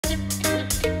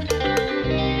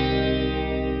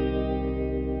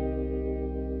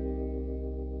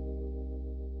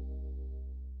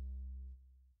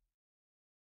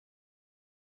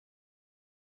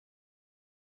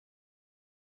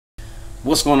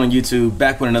What's going on YouTube?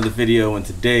 Back with another video, and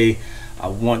today I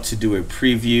want to do a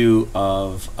preview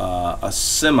of a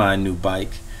semi-new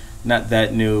bike. Not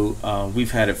that new,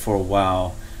 we've had it for a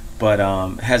while, but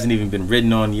hasn't even been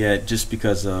ridden on yet just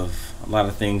because of a lot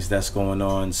of things that's going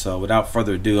on. So without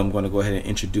further ado, I'm going to go ahead and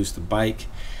introduce the bike.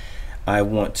 I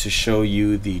want to show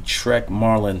you the Trek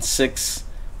Marlin 6,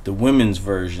 the women's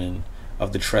version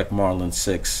of the Trek Marlin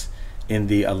 6 in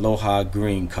the Aloha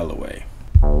Green colorway.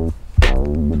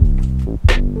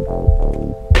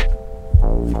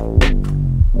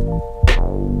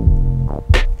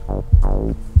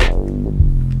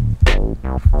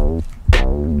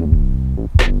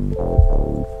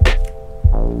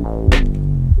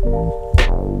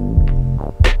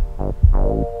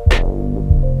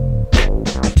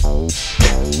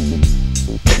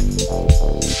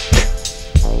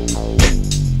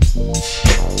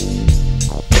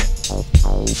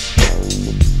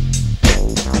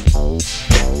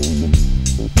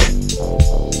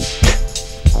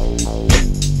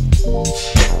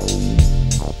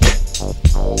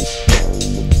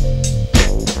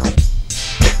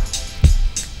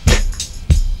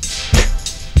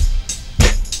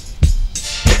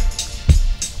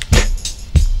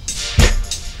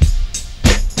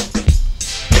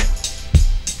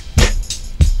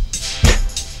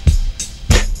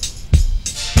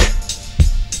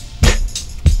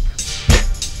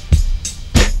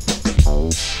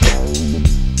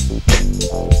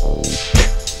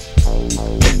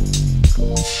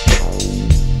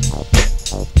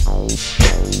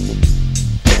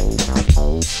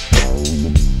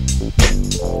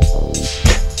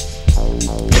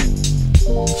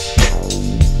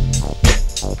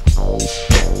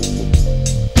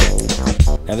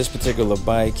 Now this particular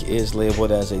bike is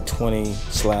labeled as a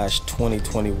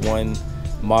 20/2021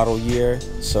 model year.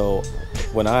 So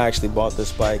when I actually bought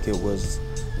this bike, it was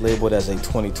labeled as a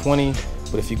 2020,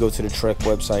 but if you go to the Trek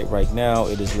website right now,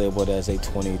 it is labeled as a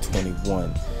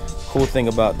 2021. Cool thing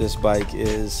about this bike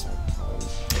is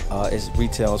it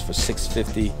retails for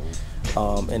 $650,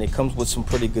 and it comes with some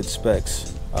pretty good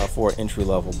specs for an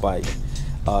entry-level bike.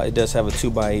 It does have a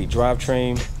 2x8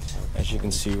 drivetrain, as you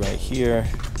can see right here,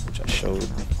 which I showed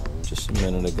just a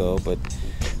minute ago, but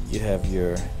you have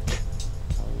your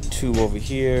 2 over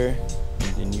here,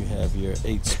 and then you have your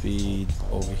 8-speed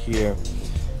over here,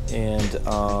 and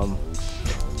I'll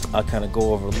kind of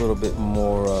go over a little bit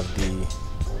more of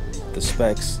the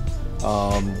specs.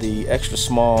 The extra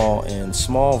small and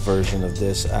small version of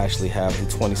this actually have the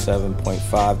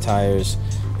 27.5 tires,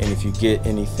 and if you get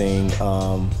anything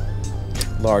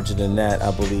larger than that,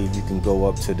 I believe you can go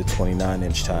up to the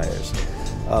 29-inch tires.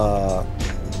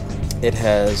 It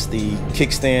has the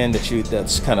kickstand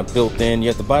that's kind of built in. You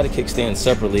have to buy the kickstand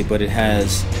separately, but it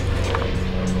has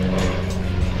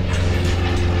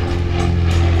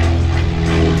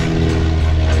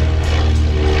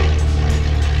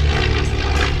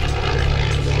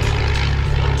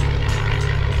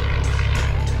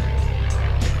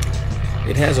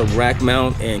a rack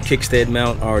mount and kickstand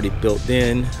mount already built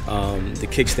in. The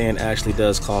kickstand actually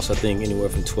does cost, I think, anywhere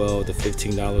from $12 to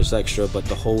 $15 extra, but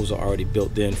the holes are already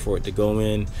built in for it to go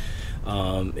in.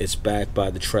 It's backed by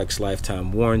the Trek's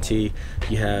lifetime warranty.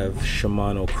 You have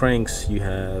Shimano cranks, you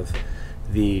have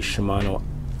the Shimano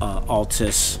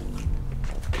Altus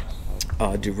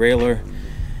derailleur,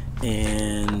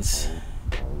 and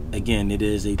again, it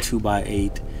is a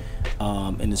 2x8.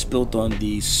 And it's built on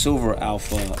the Silver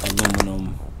Alpha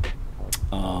aluminum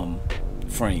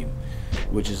frame,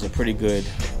 which is a pretty good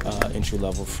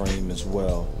entry-level frame as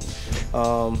well.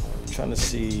 Trying to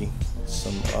see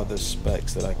some other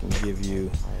specs that I can give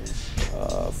you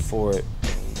for it.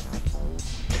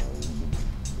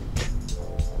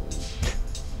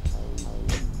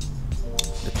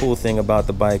 The cool thing about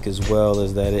the bike as well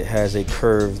is that it has a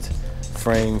curved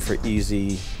frame for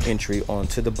easy entry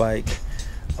onto the bike.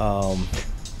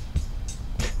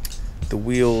 The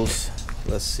wheels,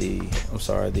 let's see,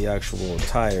 the actual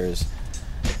tires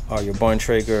are your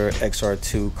Bontrager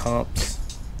XR2 comps,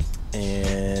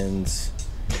 and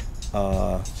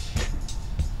the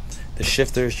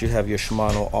shifters, you have your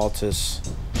Shimano Altus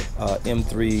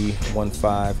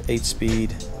M315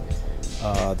 8-speed.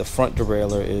 The front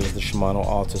derailleur is the Shimano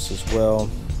Altus as well,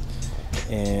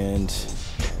 and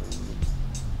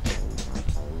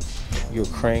your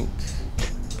crank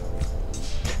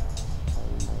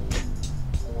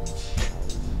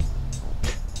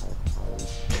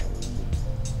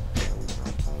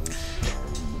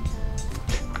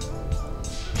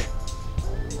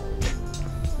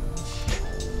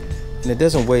and it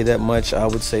doesn't weigh that much. I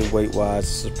would say weight wise,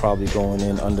 this is probably going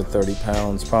in under 30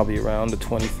 pounds, probably around the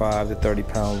 25 to 30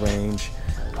 pound range.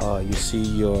 You see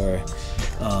your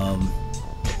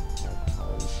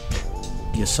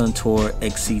Suntour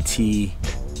XCT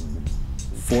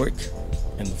fork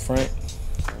in the front.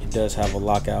 It does have a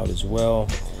lockout as well.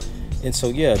 And so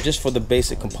yeah, just for the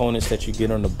basic components that you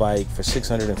get on the bike for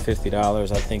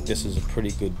 $650, I think this is a pretty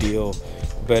good deal,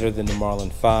 better than the Marlin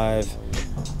 5,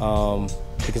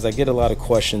 because I get a lot of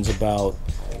questions about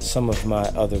some of my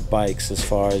other bikes as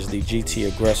far as the GT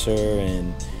Aggressor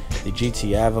and the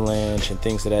GT Avalanche and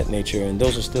things of that nature, and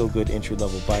those are still good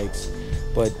entry-level bikes.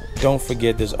 But don't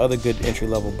forget, there's other good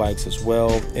entry-level bikes as well.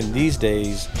 And these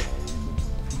days,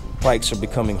 bikes are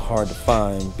becoming hard to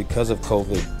find because of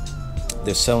COVID.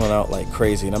 They're selling out like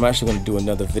crazy, and I'm actually going to do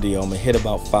another video. I'm going to hit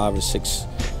about 5 or 6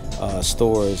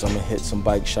 stores. I'm going to hit some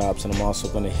bike shops, and I'm also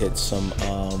going to hit some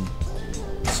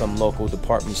local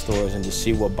department stores and just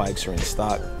see what bikes are in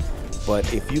stock.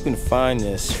 But if you can find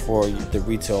this for the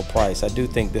retail price, I do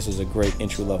think this is a great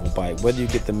entry-level bike. Whether you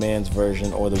get the man's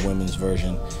version or the women's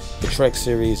version, the Trek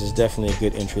series is definitely a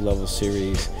good entry-level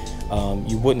series.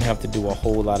 You wouldn't have to do a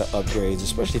whole lot of upgrades,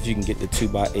 especially if you can get the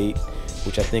 2x8,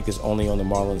 which I think is only on the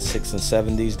Marlin 6 and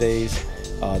 7 these days.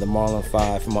 The Marlin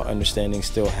 5, from my understanding,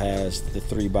 still has the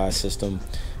 3x system.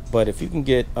 But if you can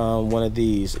get one of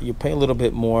these, you pay a little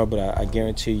bit more, but I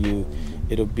guarantee you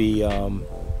it'll be an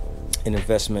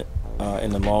investment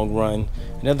in the long run.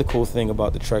 Another cool thing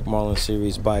about the Trek Marlin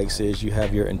series bikes is you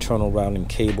have your internal routing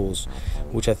cables,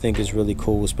 which I think is really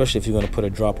cool, especially if you're going to put a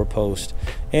dropper post,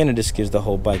 and it just gives the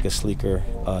whole bike a sleeker,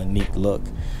 neat look.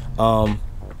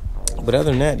 But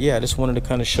other than that, yeah, I just wanted to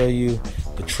kind of show you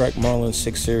the Trek Marlin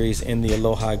 6 series in the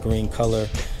Aloha Green color.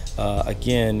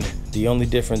 Again, the only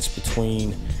difference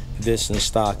between this and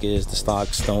stock is the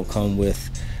stocks don't come with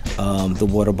the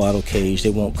water bottle cage. They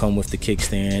won't come with the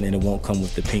kickstand, and it won't come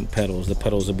with the pink pedals. The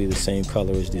pedals will be the same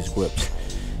color as these grips,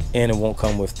 and it won't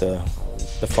come with the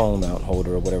phone mount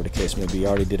holder or whatever the case may be. I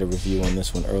already did a review on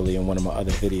this one earlier in one of my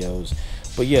other videos.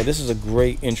 But yeah, this is a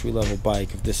great entry-level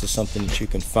bike if this is something that you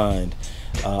can find.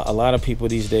 A lot of people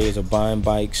these days are buying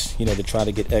bikes, you know, to try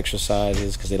to get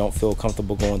exercises because they don't feel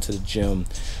comfortable going to the gym.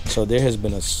 So there has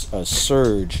been a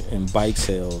surge in bike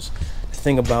sales. The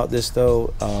thing about this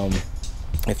though,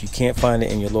 if you can't find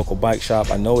it in your local bike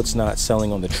shop, I know it's not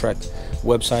selling on the Trek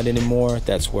website anymore.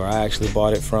 That's where I actually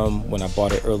bought it from when I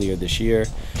bought it earlier this year.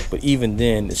 But even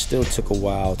then, it still took a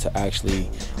while to actually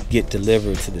get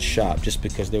delivered to the shop just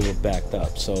because they were backed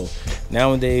up. So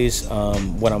nowadays,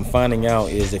 what I'm finding out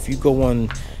is if you go on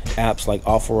apps like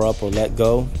OfferUp or Let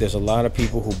Go, there's a lot of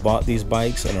people who bought these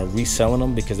bikes and are reselling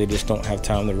them because they just don't have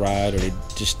time to ride, or they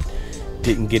just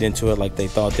didn't get into it like they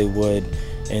thought they would.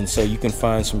 And so you can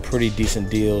find some pretty decent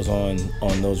deals on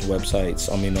those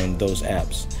websites, on those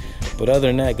apps. But other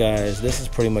than that, guys, this is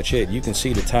pretty much it. You can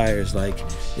see the tires, like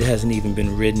it hasn't even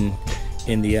been ridden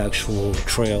in the actual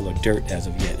trail or dirt as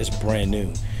of yet. It's brand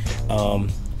new.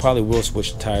 Probably will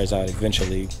switch the tires out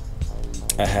eventually.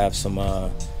 I have some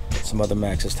other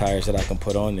Maxxis tires that I can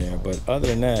put on there. But other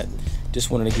than that,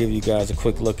 just wanted to give you guys a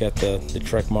quick look at the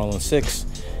Trek Marlin 6.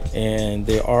 And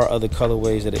there are other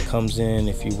colorways that it comes in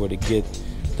if you were to get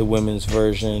the women's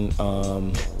version.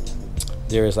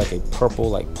 There is like a purple,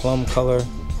 like plum color.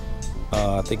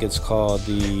 I think it's called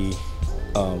the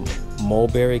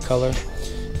mulberry color.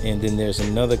 And then there's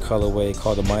another colorway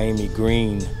called the Miami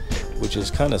Green, which is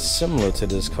kind of similar to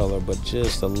this color, but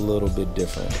just a little bit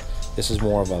different. This is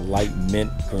more of a light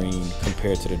mint green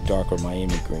compared to the darker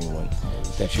Miami Green one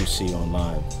that you see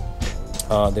online.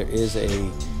 There is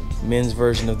a men's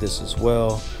version of this as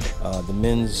well. The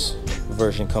men's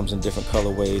version comes in different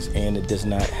colorways, and it does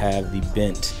not have the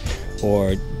bent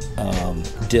or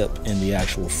dip in the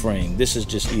actual frame. This is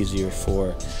just easier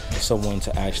for someone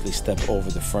to actually step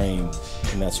over the frame,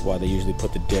 and that's why they usually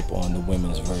put the dip on the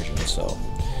women's version. So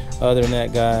other than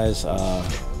that, guys,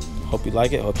 hope you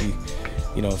like it. Hope you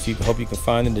can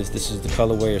find it. This is the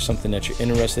colorway or something that you're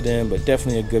interested in. But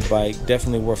definitely a good bike,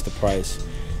 definitely worth the price,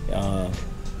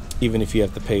 even if you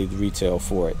have to pay the retail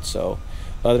for it. So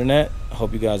other than that, I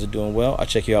hope you guys are doing well. I'll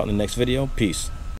check you out in the next video. Peace.